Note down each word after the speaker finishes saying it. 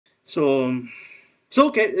So,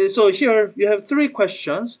 okay, so here you have 3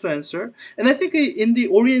 questions to answer. And I think in the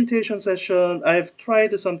orientation session, I've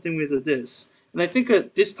tried something with this. And I think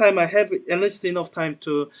this time I have at least enough time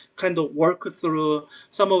to kind of work through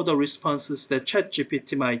some of the responses that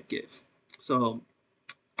ChatGPT might give. So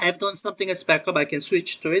I've done something as backup. I can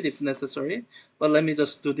switch to it if necessary. But let me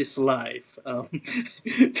just do this live.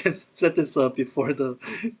 Just set this up before the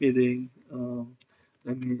meeting.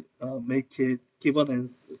 Let me make it give an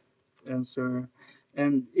answer.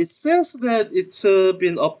 And it says that it's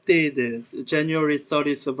been updated, January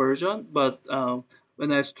 30th version, but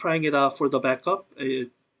when I was trying it out for the backup, it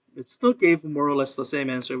still gave more or less the same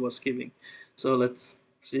answer it was giving. So let's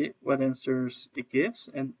see what answers it gives.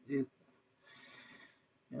 And it,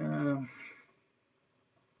 uh,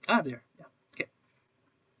 there, yeah, okay.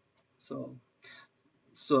 So,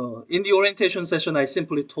 so in the orientation session, I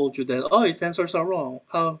simply told you that, oh, its answers are wrong.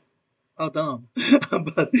 How dumb.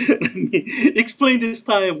 But let me explain this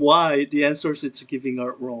time why the answers it's giving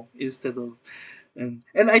are wrong instead of and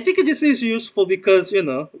I think this is useful because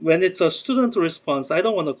when it's a student response, I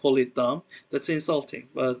don't want to call it dumb. That's insulting.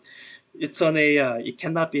 But it's an AI. It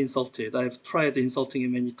cannot be insulted. I've tried insulting it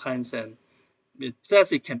many times and it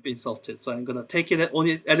says it can't be insulted. So I'm gonna take it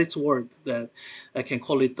only at its word that I can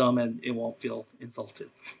call it dumb and it won't feel insulted.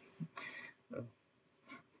 Uh,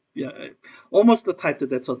 yeah, almost the type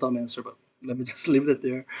that's a dumb answer, but let me just leave it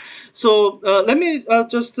there. So let me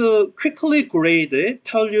just quickly grade it,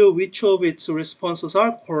 tell you which of its responses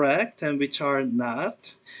are correct and which are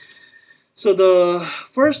not. So the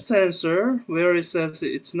first answer, where it says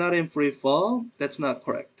it's not in free fall, that's not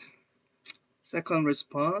correct. Second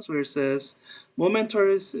response, where it says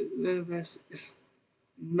momentary is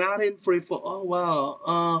not in free fall. Oh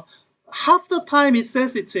wow. Half the time it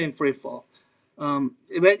says it's in free fall.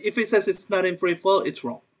 If it says it's not in free fall, it's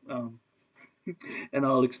wrong. And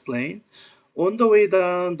I'll explain. On the way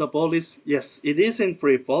down, the ball is, yes, it is in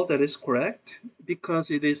free fall. That is correct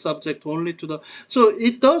because it is subject only to the. So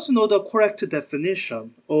it does know the correct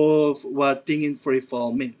definition of what being in free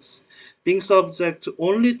fall means. Being subject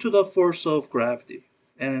only to the force of gravity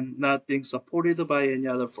and not being supported by any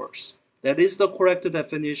other force. That is the correct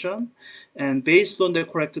definition. And based on the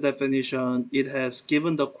correct definition, it has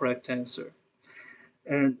given the correct answer.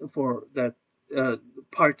 And for that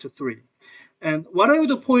part 3. And what I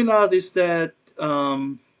would point out is that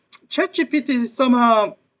ChatGPT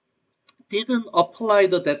somehow didn't apply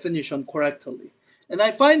the definition correctly. And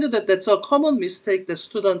I find that that's a common mistake that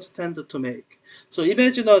students tend to make. So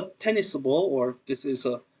imagine a tennis ball, or this is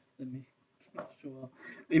a, let me show,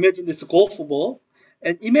 imagine this golf ball,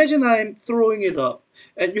 and imagine I'm throwing it up.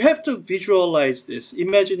 And you have to visualize this,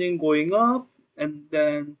 imagining going up, and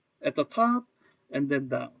then at the top, and then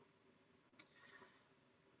down.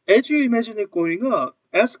 As you imagine it going up,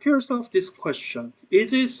 ask yourself this question.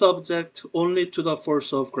 Is it subject only to the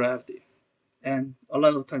force of gravity? And a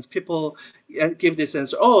lot of times people give this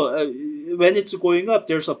answer, when it's going up,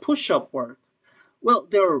 there's a push upward. Well,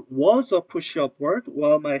 there was a push upward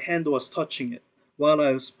while my hand was touching it. While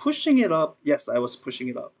I was pushing it up, yes, I was pushing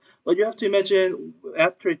it up. But you have to imagine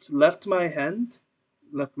after it's left my hand,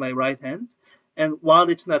 left my right hand, and while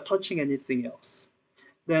it's not touching anything else.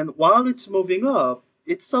 Then while it's moving up,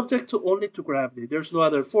 it's subject to only to gravity. There's no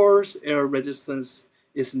other force, air resistance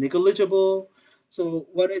is negligible. So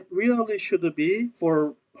what it really should be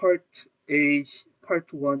for part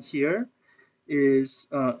 1 here is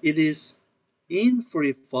it is in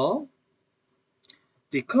free fall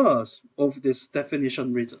because of this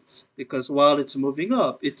definition reasons. Because while it's moving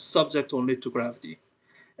up, it's subject only to gravity.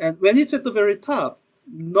 And when it's at the very top,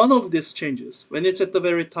 none of this changes. When it's at the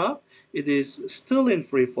very top, it is still in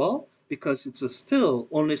free fall because it's still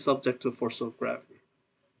only subject to force of gravity.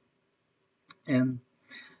 And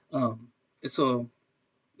um, so,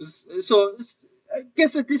 so I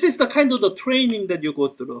guess this is the kind of the training that you go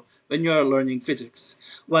through when you are learning physics.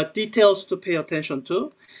 What details to pay attention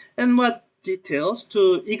to, and what details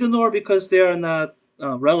to ignore because they are not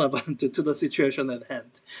relevant to the situation at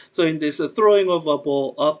hand. So in this throwing of a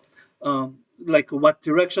ball up, like what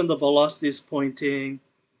direction the velocity is pointing,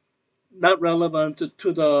 not relevant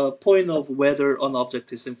to the point of whether an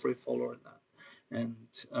object is in free fall or not. And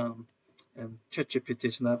and ChatGPT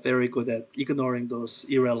is not very good at ignoring those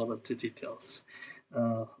irrelevant details.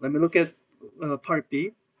 Let me look at part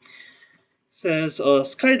B. Says a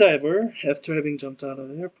skydiver, after having jumped out of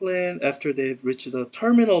the airplane, after they've reached the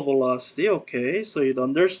terminal velocity. Okay, so it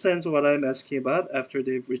understands what I'm asking about after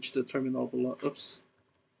they've reached the terminal velocity. Oops.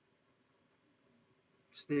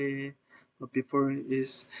 See, before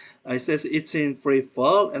is I says it's in free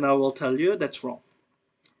fall, and I will tell you that's wrong.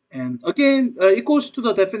 And again, it goes to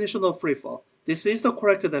the definition of free fall. This is the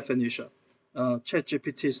correct definition.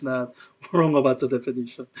 ChatGPT is not wrong about the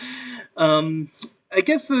definition. Um, I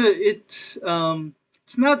guess it's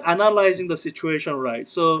not analyzing the situation right.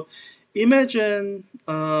 So imagine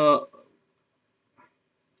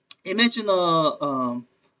imagine a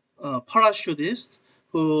parachutist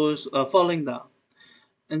who's falling down,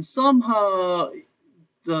 and somehow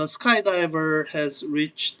the skydiver has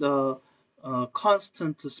reached a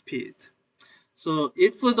constant speed. So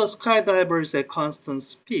if the skydiver is at constant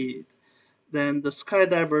speed, then the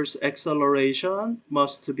skydiver's acceleration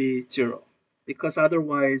must be zero, because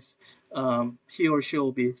otherwise he or she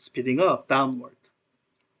will be speeding up downward.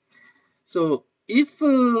 So if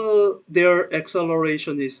their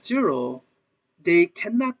acceleration is zero, they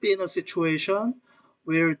cannot be in a situation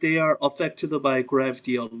where they are affected by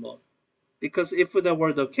gravity alone. Because if that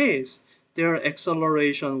were the case, their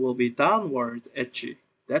acceleration will be downward at g.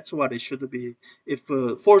 That's what it should be if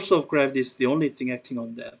force of gravity is the only thing acting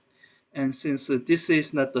on them. And since this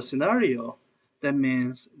is not the scenario, that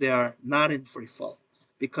means they are not in free fall.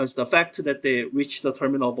 Because the fact that they reach the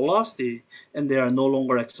terminal velocity and they are no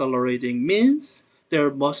longer accelerating means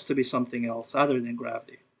there must be something else other than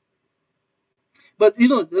gravity. But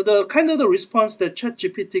the kind of the response that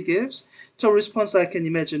ChatGPT gives, it's a response I can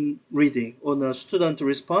imagine reading on a student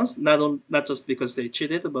response, not just because they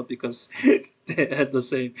cheated, but because they had the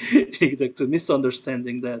same exact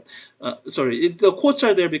misunderstanding that. The quotes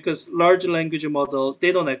are there because large language model,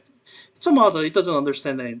 they don't act. It's a model. It doesn't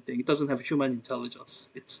understand anything. It doesn't have human intelligence.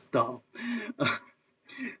 It's dumb.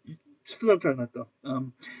 Students are not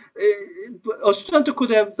dumb. A student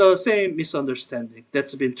could have the same misunderstanding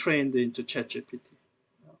that's been trained into ChatGPT.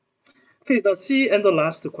 Okay, the C and the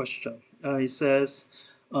last question. It says,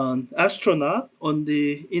 an astronaut on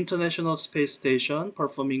the International Space Station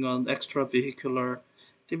performing an extravehicular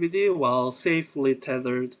activity while safely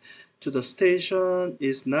tethered to the station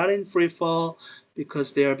is not in free fall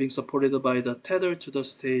because they are being supported by the tether to the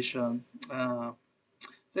station.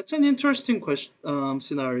 That's an interesting question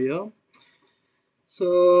scenario.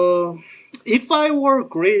 So, if I were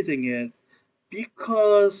grading it,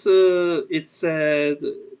 because it said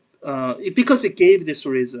because it gave this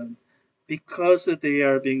reason, because they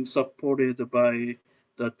are being supported by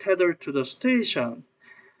the tether to the station,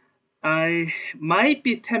 I might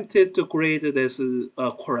be tempted to grade it as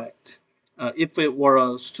correct. If it were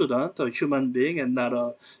a student, a human being, and not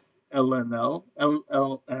a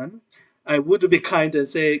LLM, I would be kind and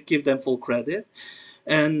say give them full credit.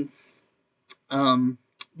 And um,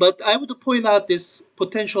 but I would point out this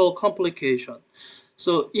potential complication.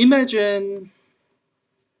 So imagine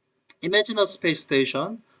a space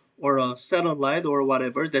station or a satellite or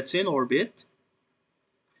whatever that's in orbit,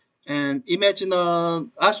 and imagine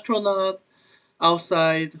an astronaut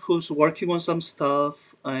outside who's working on some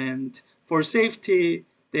stuff, and for safety,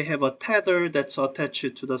 they have a tether that's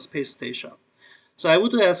attached to the space station. So I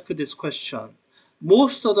would ask this question.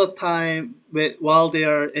 Most of the time, while they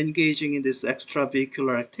are engaging in this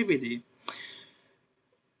extravehicular activity,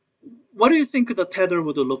 what do you think the tether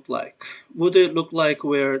would look like? Would it look like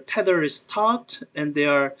where tether is taut and they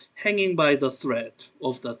are hanging by the thread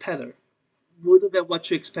of the tether? Would that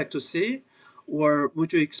what you expect to see? Or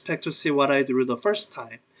would you expect to see what I drew the first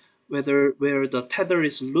time? Where the tether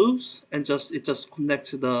is loose and it just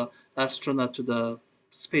connects the astronaut to the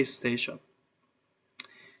space station.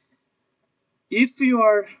 If you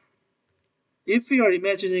are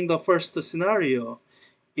imagining the first scenario,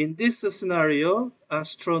 in this scenario,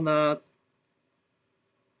 astronaut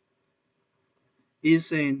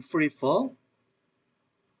is in free fall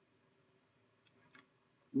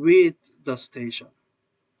with the station.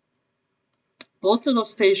 Both the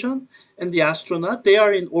station and the astronaut, they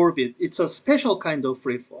are in orbit. It's a special kind of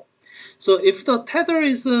free fall. So if the tether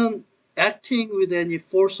isn't acting with any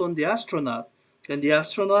force on the astronaut, then the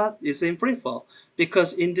astronaut is in free fall.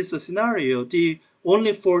 Because in this scenario, the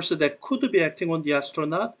only force that could be acting on the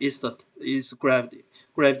astronaut is gravity,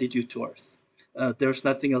 gravity due to Earth. There's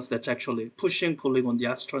nothing else that's actually pushing, pulling on the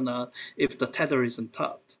astronaut if the tether isn't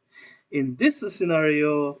taut. In this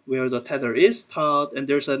scenario where the tether is taut and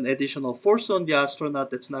there's an additional force on the astronaut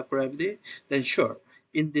that's not gravity, then sure.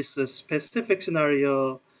 In this specific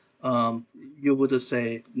scenario, you would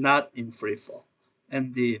say not in free fall.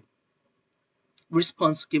 And the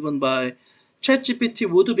response given by ChatGPT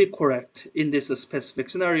would be correct in this specific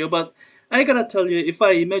scenario. But I gotta tell you, if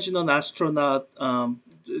I imagine an astronaut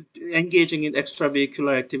engaging in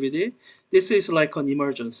extravehicular activity, this is like an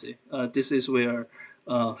emergency. This is where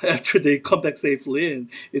after they come back safely, and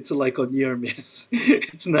it's like a near miss.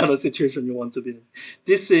 It's not a situation you want to be in.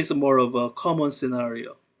 This is more of a common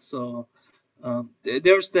scenario. So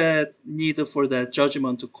there's that need for that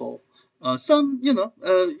judgment to call. So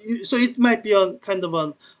it might be a kind of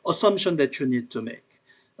an assumption that you need to make.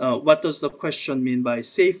 What does the question mean by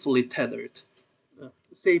safely tethered?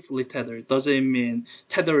 Safely tethered, does it mean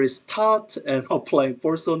tether is taut and applying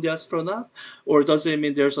force on the astronaut, or does it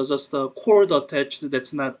mean there's just a cord attached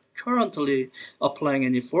that's not currently applying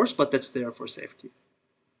any force, but that's there for safety?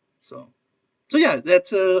 So, so yeah,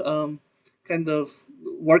 that's kind of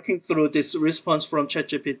working through this response from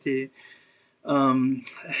ChatGPT. Um,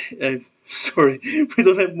 Sorry, we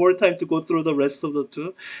don't have more time to go through the rest of the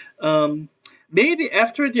two. Maybe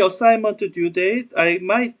after the assignment due date, I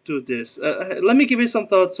might do this. Let me give you some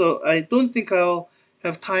thoughts. So I don't think I'll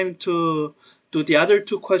have time to do the other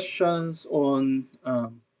two questions on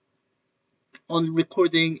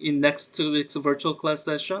recording in next week's virtual class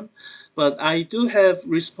session, but I do have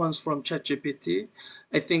response from ChatGPT.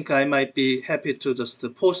 I think I might be happy to just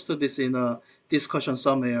post this in a discussion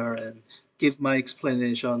somewhere and give my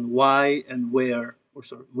explanation why and where, or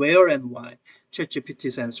sorry, where and why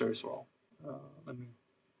ChatGPT's answer is wrong. Let me.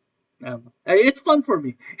 It's fun for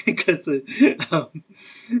me because um,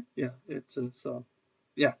 yeah, it's so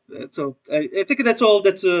yeah. So I think that's all.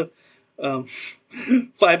 That's um,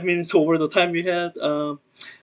 5 minutes over the time we had.